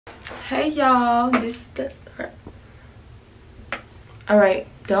Hey y'all, this is the start. Alright,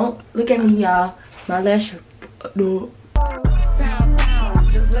 don't look at me, y'all. My lash.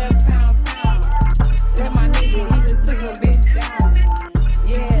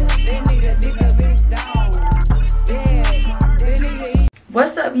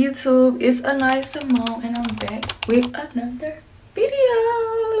 What's up, YouTube? It's a nice Simone, and I'm back with another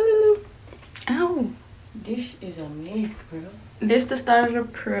video. Ow. This is a mess, bro. This the start of the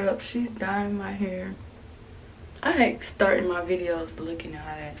prep. She's dyeing my hair. I hate starting my videos looking at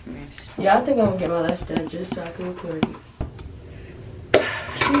how that's mess. Yeah, I think I'm gonna get my lash done just so I can record it.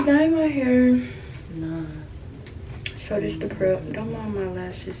 She's dyeing my hair. Nah. So this the prep. Don't mind my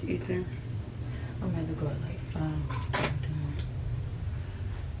lashes either. I'm gonna have to go at like 5.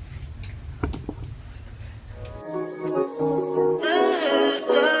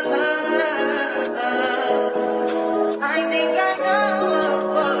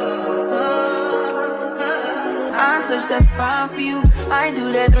 That's fine for you. I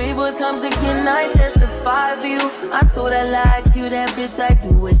do that 3 more times again. I testify for you. I told I like you, that bitch. I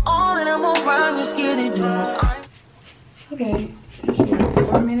do it all, and I'm around. You're scared to do it. Okay, it's been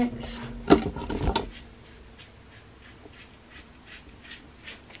 4 minutes.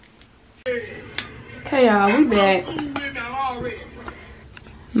 Okay, y'all, we back.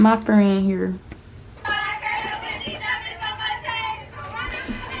 My friend here.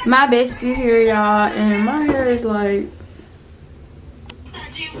 My bestie here, y'all, and my hair is like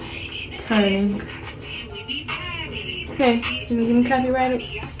turning. Okay, you gonna get me copyrighted?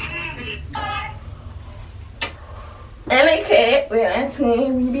 acct, we're a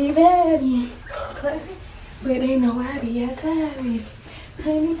twin, we be baby. Classic, but they know I be outside.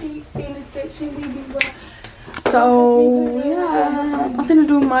 Honey deep in the section, we be wild. So yeah, I'm finna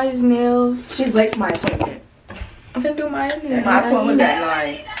do Maya's nails. She's late to my appointment. I'm finna do Maya's nails. My appointment was at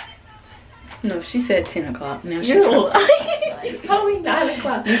 9. No, she said 10 o'clock. Now she You told me 9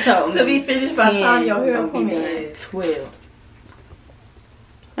 o'clock. You told me to be finished by the time your hair appointment at 12.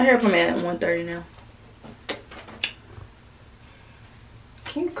 My hair appointment at 1:30 now.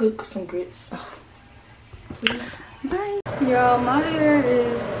 Can you cook some grits? Oh. Bye. Y'all, my hair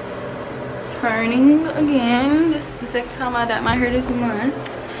is turning again. This is the second time I dyed my hair this month,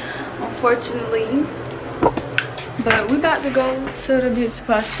 unfortunately. But we about to go to the beauty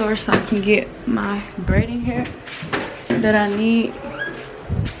supply store so I can get my braiding hair that I need.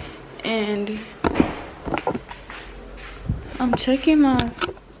 And I'm checking my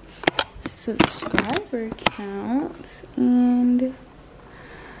subscriber counts, and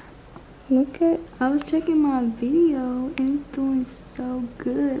look at, I was checking my video and it's doing so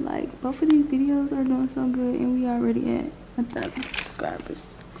good. Like, both of these videos are doing so good, and we already at 1,000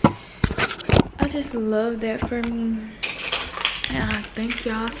 subscribers. I just love that for me, and I thank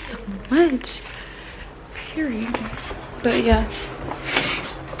y'all so much, period. But yeah,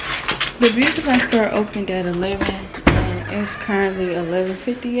 the beauty supply store opened at 11 and it's currently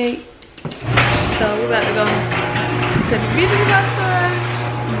 11:58. So we're about to go to the beauty supply store,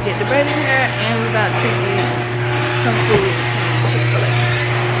 get the braided hair, and we're about to get some food from Chick-fil-A.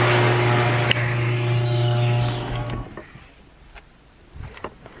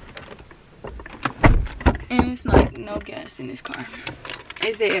 And it's like no gas in this car.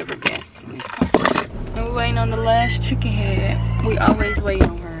 Is there ever gas in this car? And we're waiting on the last chicken head. We always wait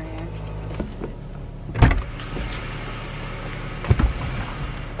on her ass.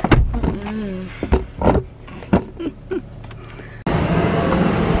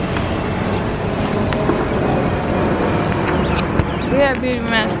 We have Beauty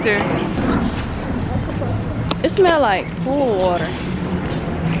Masters. It smells like pool water.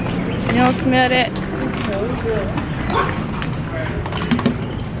 You don't smell that?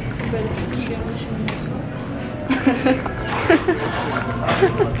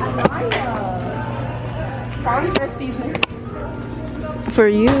 For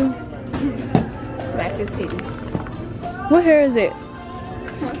you. Smack your titty. What hair is it?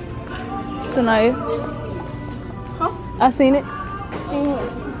 Sanaya? Huh? I seen it. Seen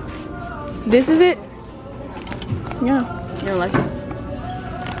what? This is it? Yeah. You don't like it?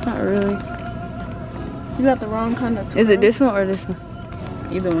 Not really. You got the wrong kind of Is it this one or this one?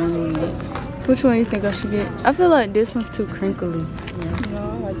 Either one you get. Which one you think I should get? I feel like this one's too crinkly. Yeah. No,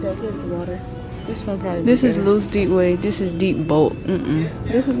 I like that. This is water. This one probably. This is loose deep wave. This is deep bolt.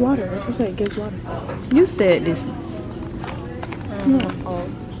 This is water. That's what it gives water. You said this one. Oh.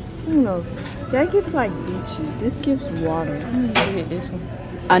 I don't know. That gives like beachy. This gives water. I need to get this one.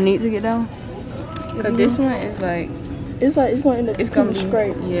 I need to get that one? Cause this one is like. It's going to end up. It's gonna be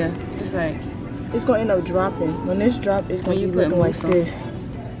straight. Yeah. It's like. It's going to end up dropping. When this drop, it's going to be looking like this.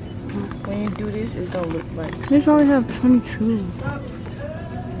 When you do this, it's gonna look like This only have 22. you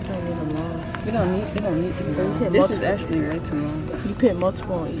don't need them long. We don't need to be long. This is actually way too long. You put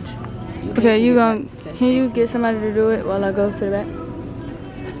multiple on each. Okay, can you get somebody to do it while I go to the back?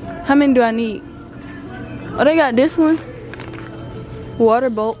 How many do I need? Oh, they got this one. Water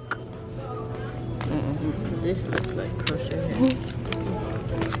bulk. This looks like crochet.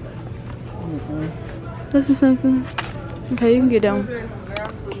 That's the same thing. Okay, you can get down.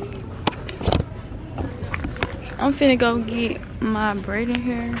 I'm finna go get my braiding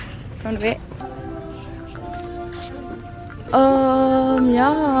hair from the vet.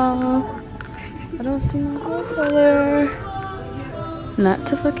 Y'all, I don't see my hair color. Not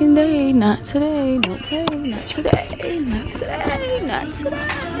to fucking day, not today, okay, not today, not today, not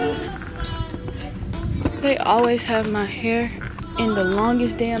today. They always have my hair in the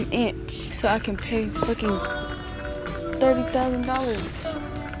longest damn inch, so I can pay fucking $30,000.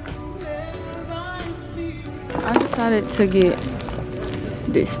 I decided to get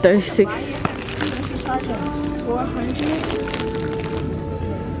this 36.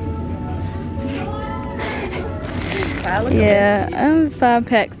 Yeah, 5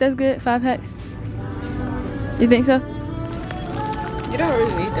 packs. That's good. 5 packs. You think so? You don't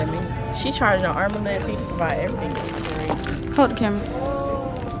really need that many. She charged an arm and leg fee to provide everything for free. Hold the camera.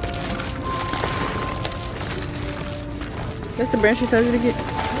 That's the brand she told you to get. I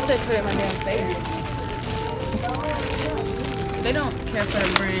said put it in my damn face. They don't care for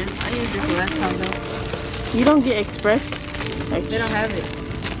the brand. I used this last time though. You don't get express. They don't have it.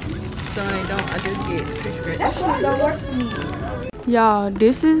 So when they don't, I just get prescription. That shit don't work for me. Y'all,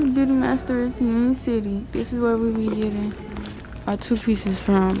 this is Beauty Masters Union City. This is where we be getting our 2 pieces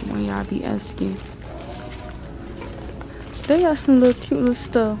from when y'all be asking. They got some little cute little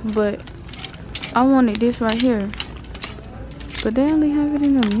stuff, but I wanted this right here. But they only have it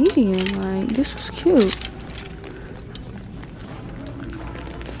in a medium. Like, this was cute.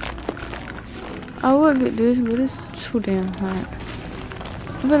 I would get this, but it's too damn hot.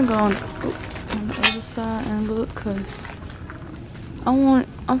 I'm gonna go on the other side and look, cause I'm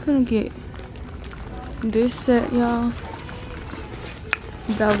finna get this set, y'all.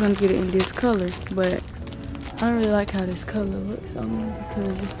 But I was gonna get it in this color, but I don't really like how this color looks on me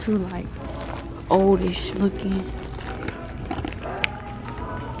because it's too like oldish looking.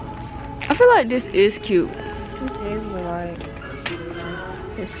 I feel like this is cute. It is, but like,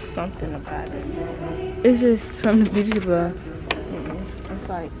 it's something about it. It's just from the beauty supply. It's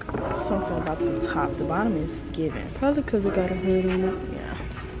like something about the top. The bottom is given. Probably because it got a hood on it. Yeah.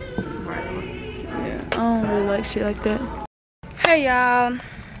 Right. Yeah, I don't really like shit like that. Hey y'all,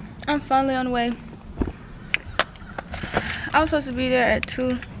 I'm finally on the way. I was supposed to be there at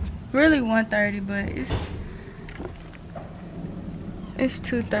 2, really 1:30, but it's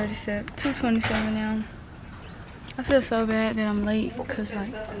 2:37, 2:27 now. I feel so bad that I'm late because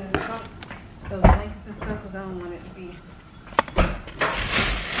like Those blankets and stuff, because I don't want it to be.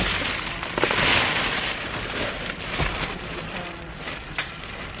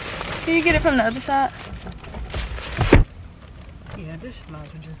 Can you get it from the other side? Yeah, this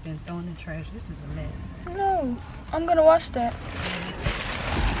slides have just been thrown in trash. This is a mess. No, I'm gonna wash that.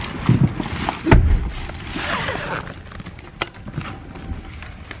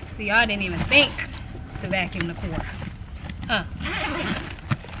 So y'all didn't even think to vacuum the core. Huh?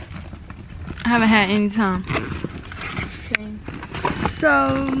 I haven't had any time. So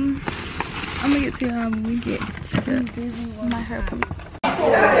I'm gonna get to y'all when we get to my hair appointment.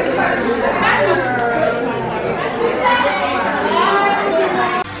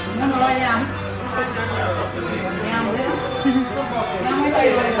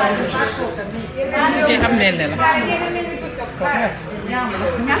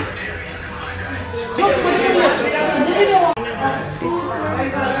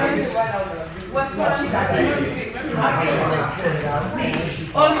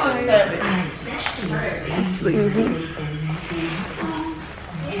 Almost 7.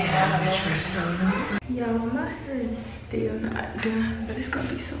 Y'all, my hair is still not done, but it's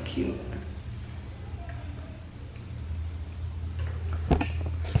gonna be so cute.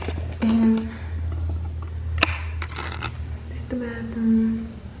 And it's the bathroom.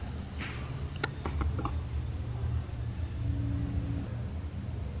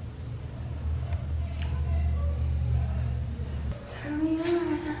 Turn me on.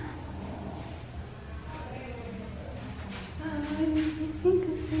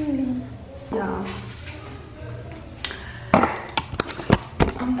 Y'all,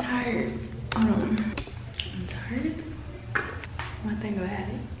 I'm tired.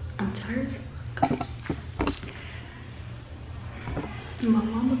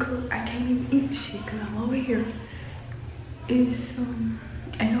 cook. I can't even eat shit because I'm over here. It's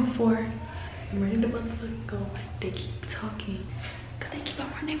 8:04. I'm ready to motherfucking go. They keep talking because they keep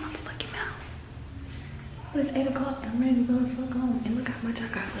on running their motherfucking mouth. But it's 8 o'clock and I'm ready to go the fuck home. And look how much I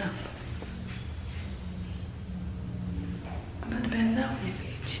got left. I'm about to pass out this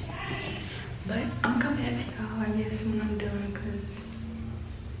bitch. But I'm coming at y'all, I guess, when I'm done, because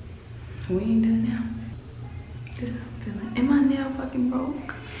we ain't done now. This is how I'm feeling. And my nail fucking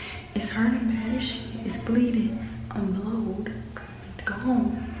broke. It's hurting bad as shit. It's bleeding. I'm blowed. I'm ready to go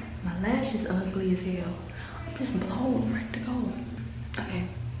home. My lash is ugly as hell. I'm just blowed. I'm ready to go. Okay,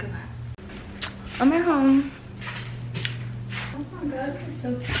 goodbye. I'm at home. Oh my god, you're so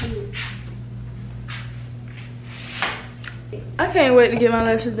cute. I can't wait to get my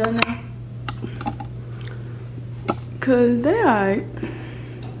lashes done now. Cause they alright.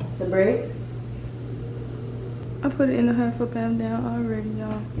 The braids? I put it in the half up and down already,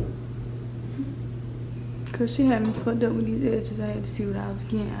 y'all. Cause she had me fucked up with these edges. I had to see what I was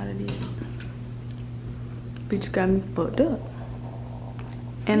getting out of this. Bitch got me fucked up.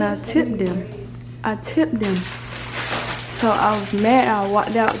 And I tipped them. So I was mad. I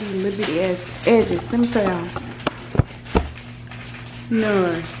walked out with these little bitty ass edges. Let me show y'all.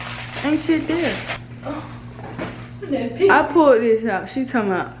 None. Ain't shit there. I pulled this out. She talking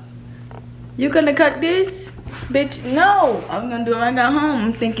about, you gonna cut this? Bitch, no. I'm gonna do it when I got home.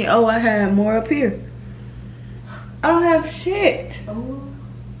 I'm thinking, oh, I had more up here. I don't have shit. Oh.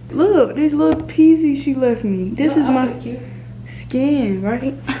 Look, this little peasy she left me. This is my skin,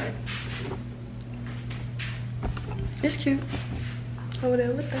 right? It's cute. Over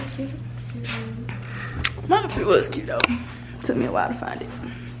there, look that cute. My outfit was cute though. Took me a while to find it.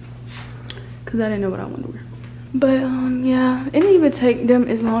 Cause I didn't know what I wanted to wear. But yeah, it didn't even take them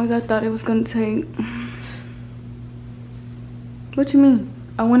as long as I thought it was gonna take. What you mean?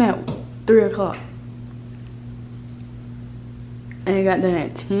 I went at 3 o'clock. And I got done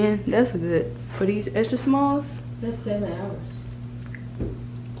at 10. That's good. For these extra smalls. That's 7 hours.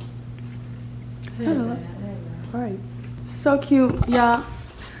 Is that a lot? Right. So cute, y'all.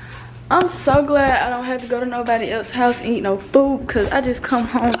 I'm so glad I don't have to go to nobody else's house and eat no food, because I just come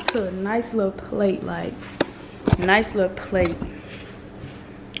home to a nice little plate. Like, nice little plate.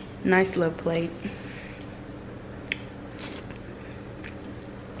 Nice little plate.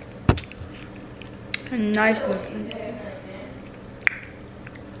 A nice little plate.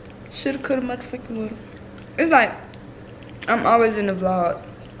 Shoulda, coulda, motherfucking woulda. It's like, I'm always in the vlog.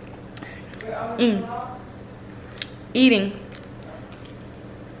 Eating.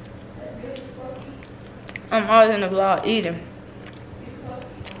 I'm always in the vlog eating.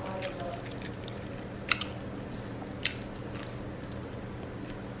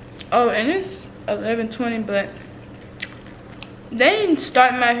 Oh, and it's 11:20, but they didn't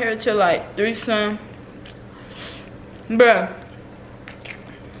start my hair till like 3 some. Bruh,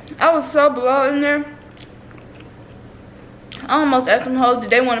 I was so blown in there. I almost asked them hoes, did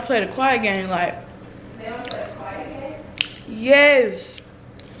they want to play the quiet game? Like, They want to play the quiet game? yes.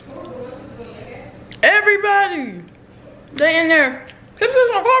 Everybody. They in there.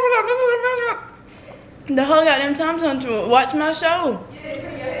 The whole goddamn time zone to watch my show. You didn't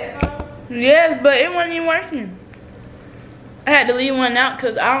put your headphones? Yes, but it wasn't even working. I had to leave one out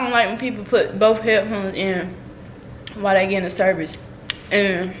because I don't like when people put both headphones in while they get in the service.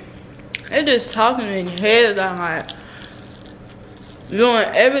 And it's just talking in your head. I'm like doing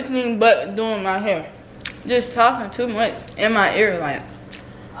everything but doing my hair. Just talking too much in my ear, like.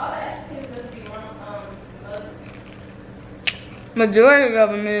 All that is supposed to be one Majority of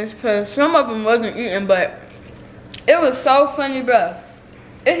them is, because some of them wasn't eating, but it was so funny, bro.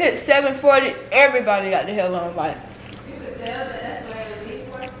 It hit 7:40, everybody got the hell on, like. You could tell that that's what it was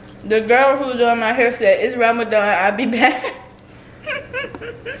eating for? The girl who was doing my hair said, it's Ramadan, I'll be back.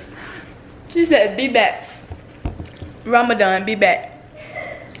 She said, be back. Ramadan, be back.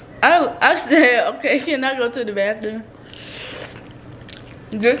 I said, okay, can I go to the bathroom?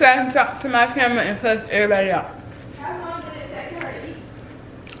 Just so I can talk to my camera and fuss everybody out. How long did it take her to eat?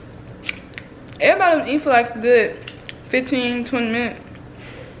 Everybody was eating for like a good 15, 20 minutes.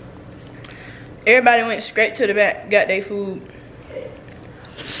 Everybody went straight to the back, got their food.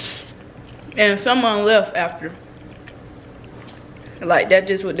 And someone left after. Like, that's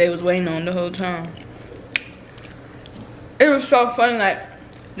just what they was waiting on the whole time. It was so funny, like,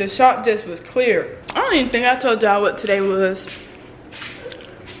 the shop just was clear. I don't even think I told y'all what today was.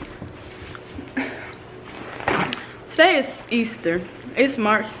 Today is Easter. It's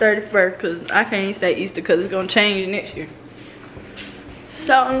March 31st, because I can't even say Easter because it's going to change next year.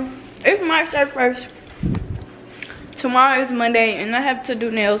 So, it's March 31st, tomorrow is Monday and I have to do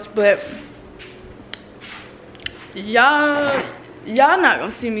nails, but y'all not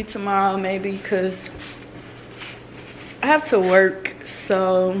gonna see me tomorrow maybe because I have to work,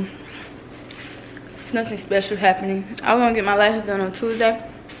 so it's nothing special happening. I'm gonna get my lashes done on Tuesday.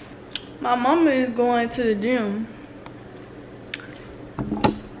 My mama is going to the gym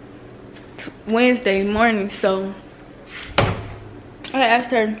Wednesday morning, so I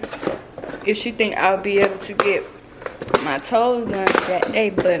asked her if she think I'll be able to get my toes done that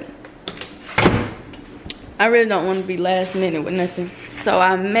day, but I really don't want to be last minute with nothing, so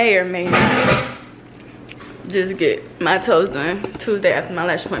I may or may not just get my toes done Tuesday after my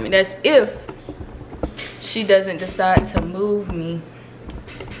lash appointment. That's if she doesn't decide to move me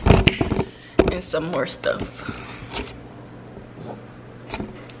and some more stuff.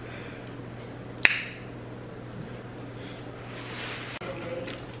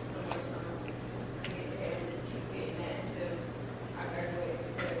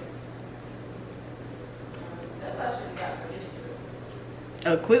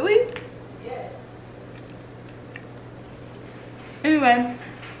 A quick week? Yeah. Anyway,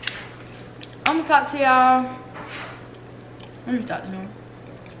 I'm gonna talk to y'all. Let me start doing.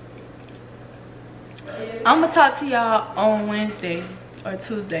 I'm gonna talk to y'all on Wednesday or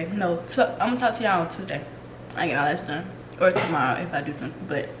Tuesday. No, I'm gonna talk to y'all on Tuesday. I get all that done. Or tomorrow if I do something.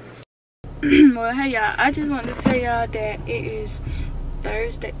 But well, hey y'all, I just wanted to tell y'all that it is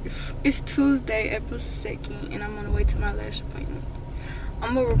Thursday. It's Tuesday, April 2nd, and I'm on the way to my lash appointment.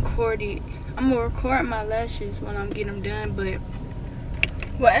 I'm gonna record it. I'm gonna record my lashes when I'm getting them done, but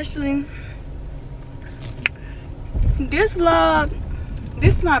well, actually, this vlog,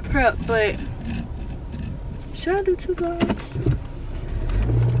 this is my prep, but should I do 2 vlogs?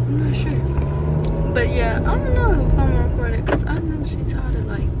 I'm not sure. But yeah, I don't know if I'm gonna record it because I know she's tired of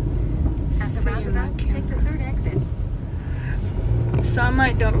like seeing my camera. Take the 3rd exit. So I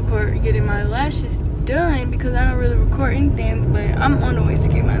might don't record getting my lashes done because I don't really record anything, but I'm on the way to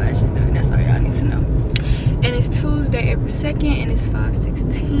get my lashes done. That's all y'all need to know. And it's Tuesday, April 2nd, and it's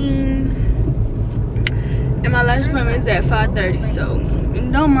 5:16. And my lash appointment is at 5:30, so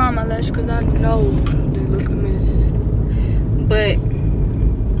don't mind my lashes because I know they look a mess. But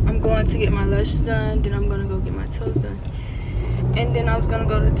I'm going to get my lashes done, then I'm gonna go get my toes done. And then I was gonna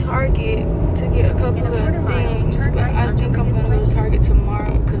go to Target to get a couple of things, but I think I'm gonna go to Target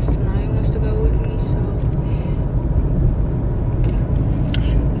tomorrow because tonight wants to go with me, so.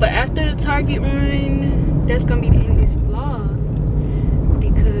 But after the Target run, that's gonna be the end of this vlog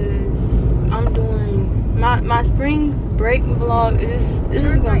because I'm doing my spring break vlog. It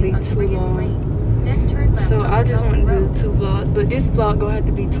isn't gonna be too long, so I just want to do 2 vlogs, but this vlog gonna have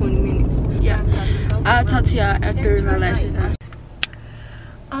to be 20 minutes. Yeah, I'll talk to y'all after my lashes done.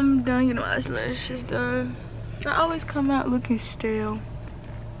 I'm done getting my lashes done. I always come out looking stale.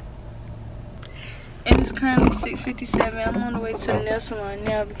 And it's currently 6:57. I'm on the way to the nail salon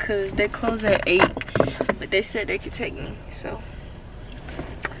now because they close at 8, but they said they could take me, so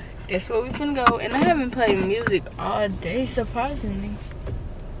that's where we finna go. And I haven't played music all day, surprisingly.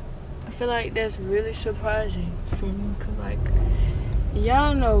 I feel like that's really surprising for me because, like,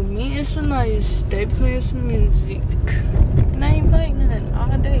 y'all know me and Sanaya stay playing some music. And I ain't playing nothing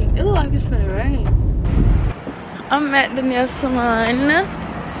all day. It look like it's finna rain. I'm at the nail salon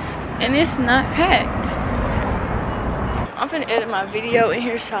and it's not packed. I'm finna edit my video in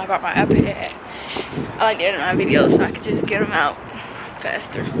here, so I brought my iPad. I like to edit my videos so I can just get them out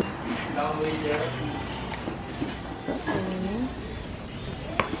faster.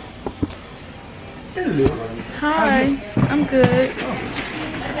 Hi, I'm good.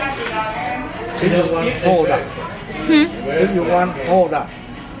 If you want, hold up. If you want, hold up.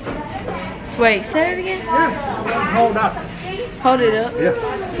 Wait, say it again? Yeah, hold up. Hold it up? Yeah.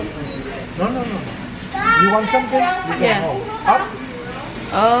 No. You want something? You can hold. Up.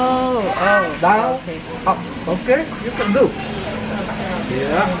 Oh. Down. Okay. Up. Okay? You can do.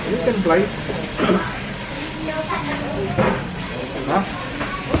 Yeah, you can play. Huh?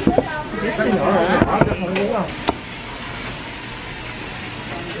 You can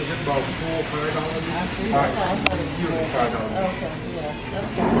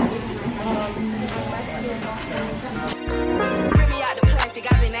Bring me out the plastic,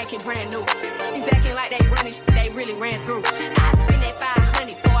 I've been acting brand new. He's acting like they running shit they really ran through. I spent that 500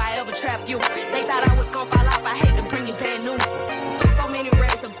 before I ever trapped you. They thought I was gonna fall off, I hate to bring you bad news. Through so many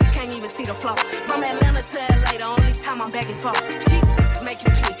racks, a bitch can't even see the flow. From Atlanta to LA, the only time I'm back and forth. She make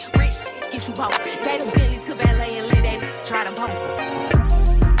you pay, rich, get you both. They the Bentley to valet and let that try to boat.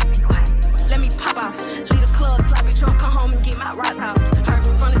 Let me pop off, leave the club, sloppy drunk, come home and get my rocks out. Heard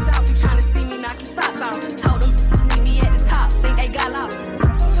from the south, he tryna see me knock his socks off. Told him, meet me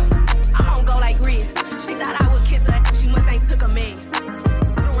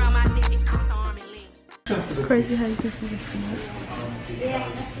crazy how you can see the smoke.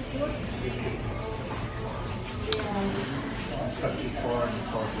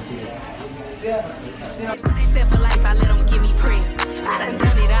 Set for life, I let them give me praise. I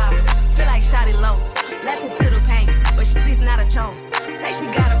done it all. Feel like shot it low. Left me to the pain, but shit is not a joke. Say she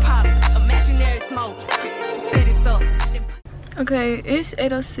got a problem, imaginary smoke. Set it up. Okay, it's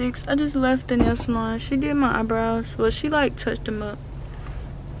 8:06. I just left the nail salon. She did my eyebrows. Well, she like touched them up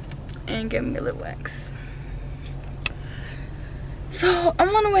and gave me a little wax. So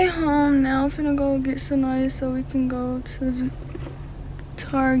I'm on the way home now. I'm finna go get Sanaya so we can go to the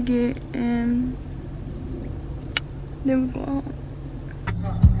Target and then we go home.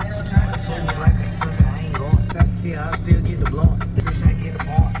 I still get the blunt. Bitch, I get the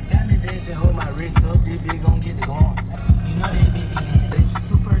point. Got me dancing, hold my wrist up. This bitch gon' get the gun. You know that baby bitch.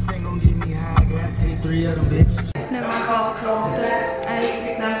 2 person gon' get me high. Gotta take 3 of them bitches. Never my call closed up. I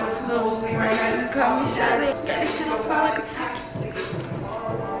just not supposed to go with me right now. You caught me shopping. Got this shit on fire like a socket.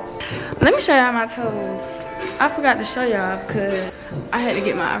 Let me show y'all my toes. I forgot to show y'all because I had to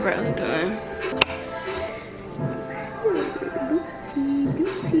get my eyebrows done.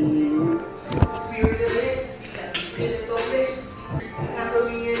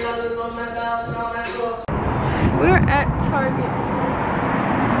 We're at Target.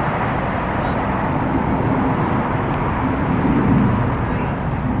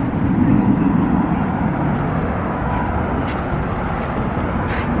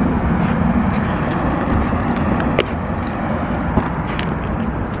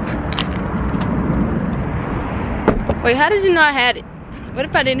 Wait, how did you know I had it? What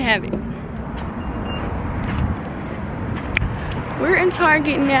if I didn't have it? We're in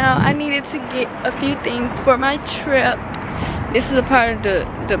Target now. I needed to get a few things for my trip. This is a part of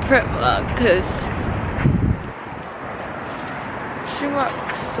the prep vlog because she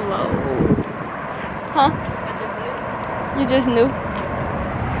walks slow. Huh? You just knew?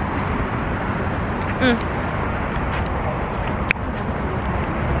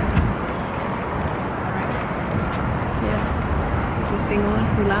 Is this thing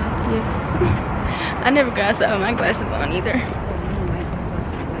on? We live? Yes. I never got some of my glasses on either.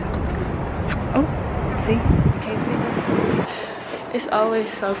 Oh, see? You can't see her. It's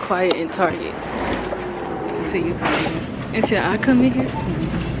always so quiet in Target. Until you come in. Until I come in here.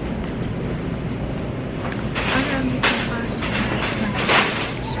 I got me some fun.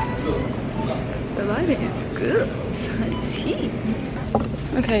 The lighting is good. It's heat.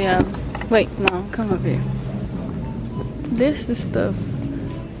 Okay, y'all. Wait, Mom, come up here. This is stuff.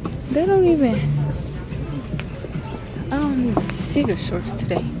 They don't even. I don't even see the shorts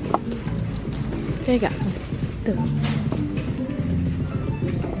today. They got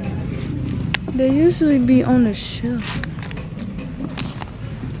they usually be on the shelf.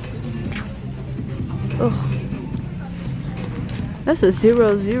 Oh, that's a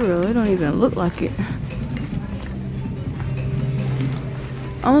 0-0. It don't even look like it.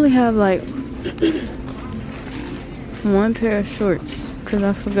 I only have like 1 pair of shorts because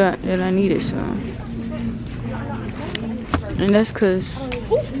I forgot that I needed some, and that's because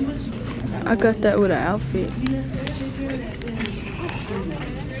I got that with an outfit.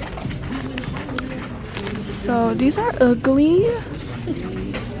 So these are ugly.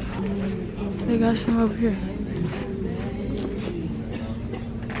 They got some over here.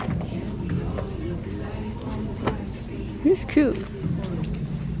 He's cute.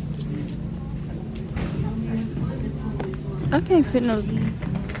 I can't fit no.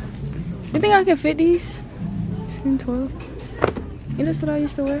 You think I can fit these? 10, 12. Yeah, that's what I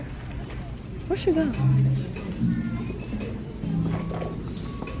used to wear. Where'd she go?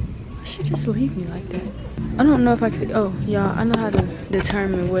 She just leave me like that. I don't know if I could. Oh, y'all, I know how to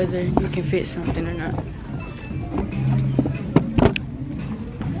determine whether you can fit something or not.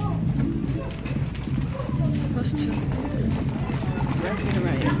 Supposed to wrap it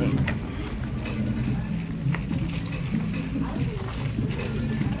around your neck.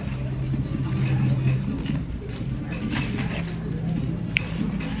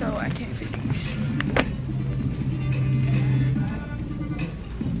 So I can't fit these.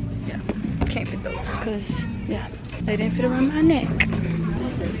 Yeah, can't fit those because, yeah, they didn't fit around my neck.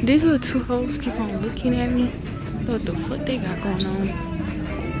 These little 2 hoes keep on looking at me. What the fuck they got going on?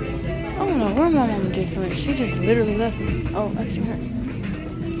 I don't know where my mama just went. She just literally left me. Oh, I see her.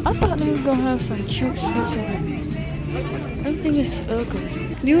 I thought they was gonna have some cute shorts in here. Everything is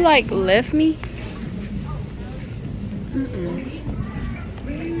ugly. You like left me?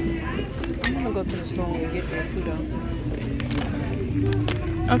 I'm gonna go to the store and get there too though.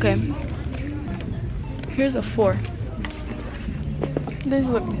 Okay. Here's a 4. These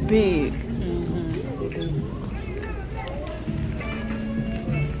look big.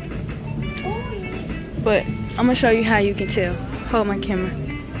 but I'm gonna show you how you can tell. Hold my camera.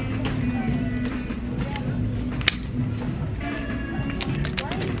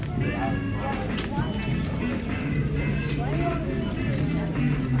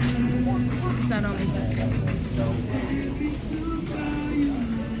 It's not on me.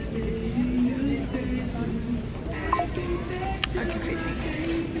 I can fit these.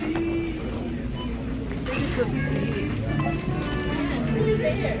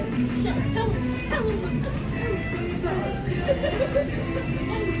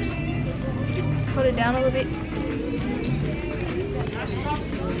 Hold it down a little bit.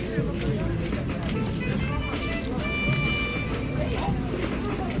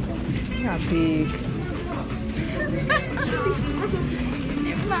 How big?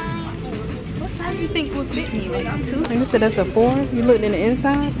 Never mind. What size do you think would fit me? Like 2? And you said that's a 4? You looked in the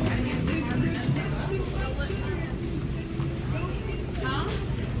inside?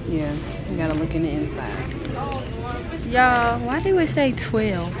 Yeah, you gotta look in the inside. Y'all, why do it say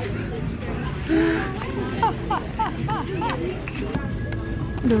 12?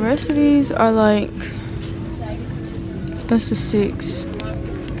 The rest of these are like, that's a 6,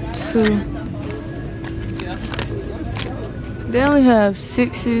 2. They only have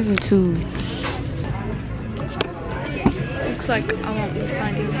 6s and 2s. Looks like I won't be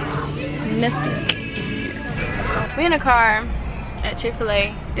finding nothing in here. We're in a car at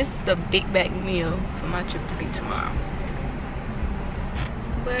Chick-fil-A. This is a big bag meal for my trip to be tomorrow.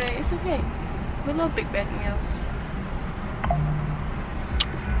 But it's okay. We love big bag meals.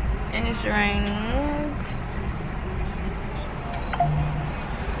 And it's raining.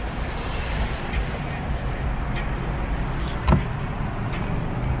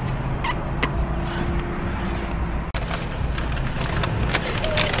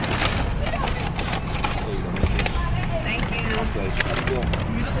 Thank you.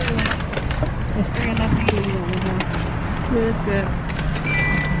 It's 3 enough for you. Yeah, it's good.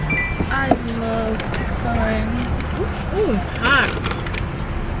 I love Chick-fil-A. Ooh, it's hot.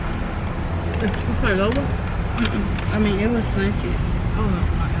 It's like over? I mean, it was slanted. Oh,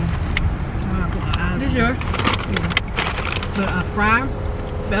 This yours? but a fry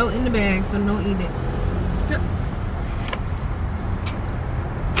fell in the bag, so don't eat it. Yep.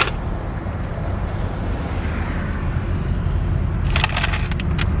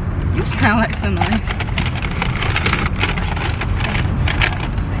 You sound like somebody.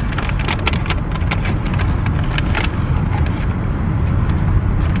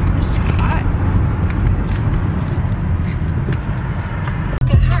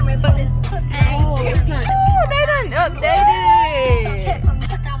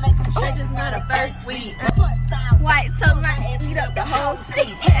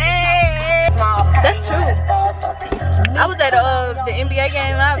 I was at the NBA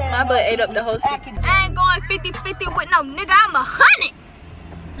game. My butt ate up the whole seat. I ain't going 50-50 with no nigga. I'm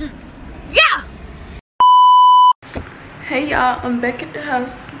 100. Yeah. Hey y'all, I'm back at the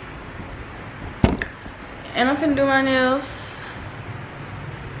house, and I'm finna do my nails.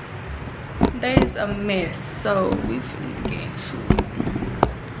 They is a mess, so we finna get into it.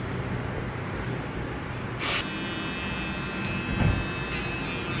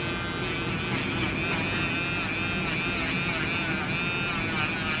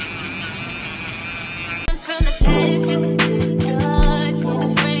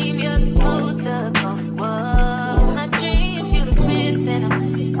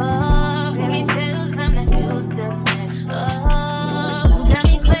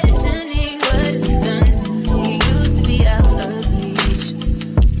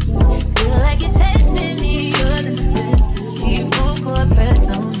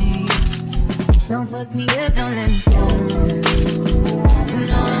 Don't fuck me up, don't let me down. You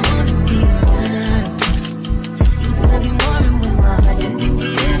know I wanna be around. You talking more than with my heart. Just think it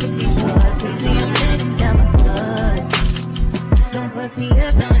would be so hard. Crazy, I'm letting down my guard. Don't fuck me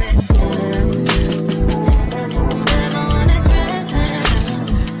up, don't let me down. Cause if it's love, I wanna drown.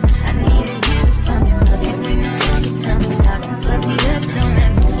 I need to hear it from you. Looking we know all the time. Don't fuck me up, don't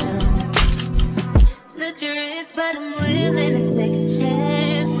let me down. Slit your wrist, but I'm willing to take a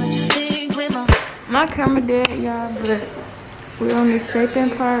chance. What you think with my My camera dead, y'all, but we're on the shaping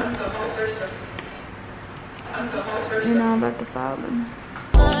part. And I'm about to follow them.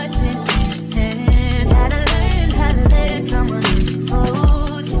 heart in his hand? Gotta learn how to let someone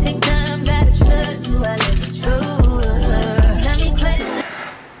hold. Take time, gotta trust who I let the truth. Let me question.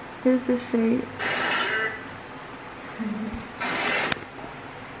 Here's the shape.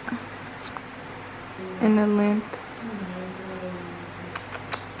 And the length.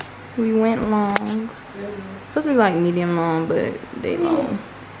 We went long. Supposed to be like medium long, but they long.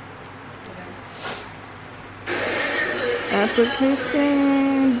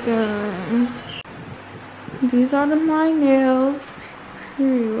 Application done. These are my nails.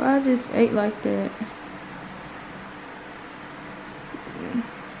 Ew, I just ate like that.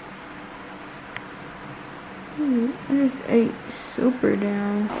 I just ate super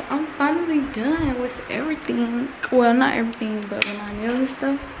down. I'm finally done with everything. Well, not everything, but with my nails and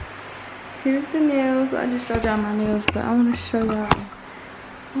stuff. Here's the nails. I just showed y'all my nails, but I want to show y'all.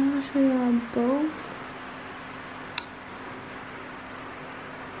 I want to show y'all both.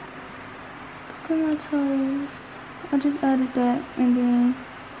 Look at my toes. I just added that, and then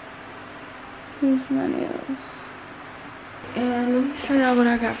here's my nails. And let me show y'all what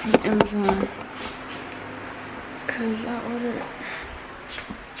I got from Amazon. Cause I ordered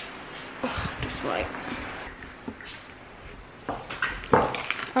just like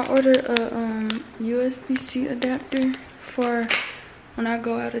I ordered a USB-C adapter for when I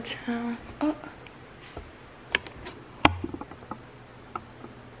go out of town. Oh.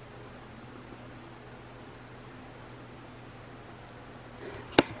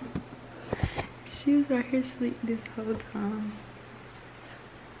 She was right here asleep this whole time.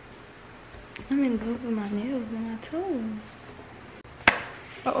 I'm in love with my nails and my toes.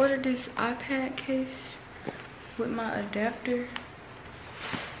 I ordered this iPad case with my adapter.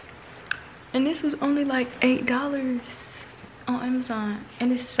 And this was only like $8 on Amazon.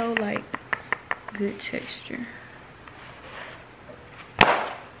 And it's so like good texture.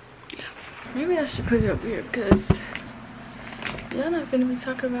 Yeah. Maybe I should put it up here because y'all not finna be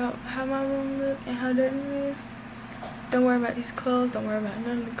talking about how my room look and how dirty it is. Don't worry about these clothes. Don't worry about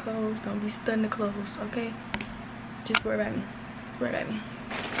none of the clothes. Don't be studying the clothes, okay? Just worry about me. Just worry about me.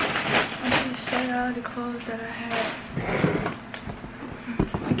 I'm gonna show y'all the clothes that I had.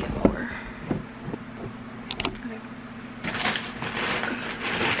 Let's make it lower. Okay.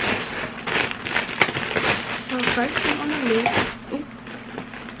 So first thing on the list,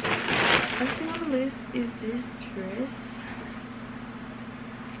 first thing on the list is this dress.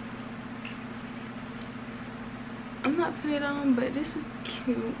 I'm not putting it on, but this is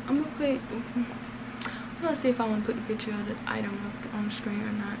cute. I'm gonna see if I want to put the picture of the item up on the screen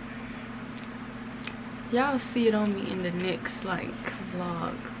or not. Y'all see it on me in the next like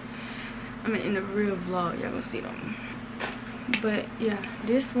vlog. I mean in the real vlog, y'all gonna see it on me. But yeah,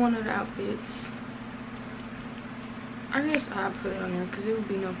 this one of the outfits. I guess I'll put it on there because it would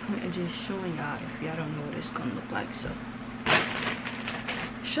be no point in just showing y'all if y'all don't know what it's gonna look like. So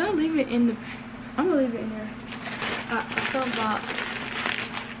should I leave it in the? I'm gonna leave it in there. So box.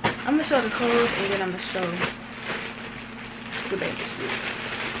 I'm gonna show the clothes and then I'm gonna show the baby suits.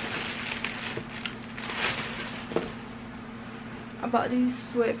 I bought these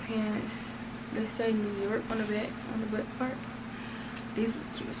sweatpants. They say New York on the back, on the butt part. These was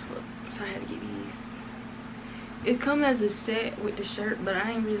cute as fuck, so I had to get these. It come as a set with the shirt, but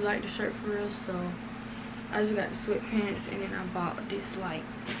I ain't really like the shirt for real, so I just got the sweatpants and then I bought this like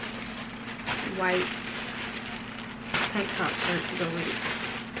white tank top shirt to go with it.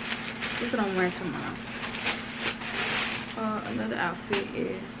 This is what I'm wearing tomorrow. Another outfit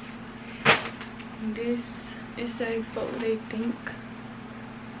is this. It say what they think.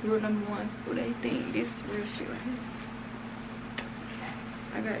 Rule number 1, what they think. This real shit right here.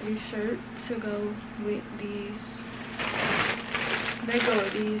 I got this shirt to go with these. They go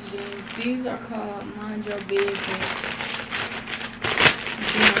with these jeans. These are called Mind Your Business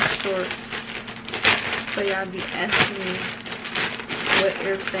jean shorts. So y'all be asking me what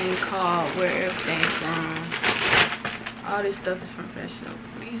everything called, where everything from. All this stuff is from Fashion Oak.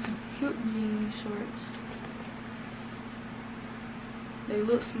 These some cute jean shorts. They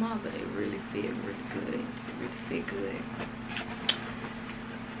look small, but they really fit really good. They really fit good.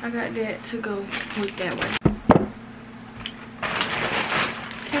 I got that to go with that way.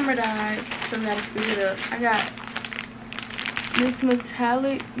 Camera died, so we gotta speed it up. I got this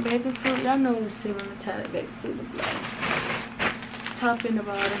metallic bathing suit. Y'all know the silver metallic bathing suit look like. Top and the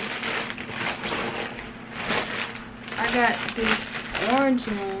bottom. I got this orange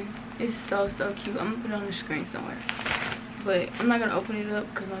one. It's so cute. I'm gonna put it on the screen somewhere. But I'm not gonna open it up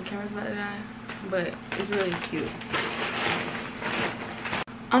because my camera's about to die. But it's really cute.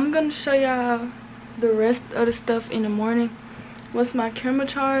 I'm gonna show y'all the rest of the stuff in the morning once my camera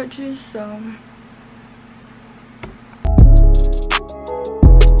charges. So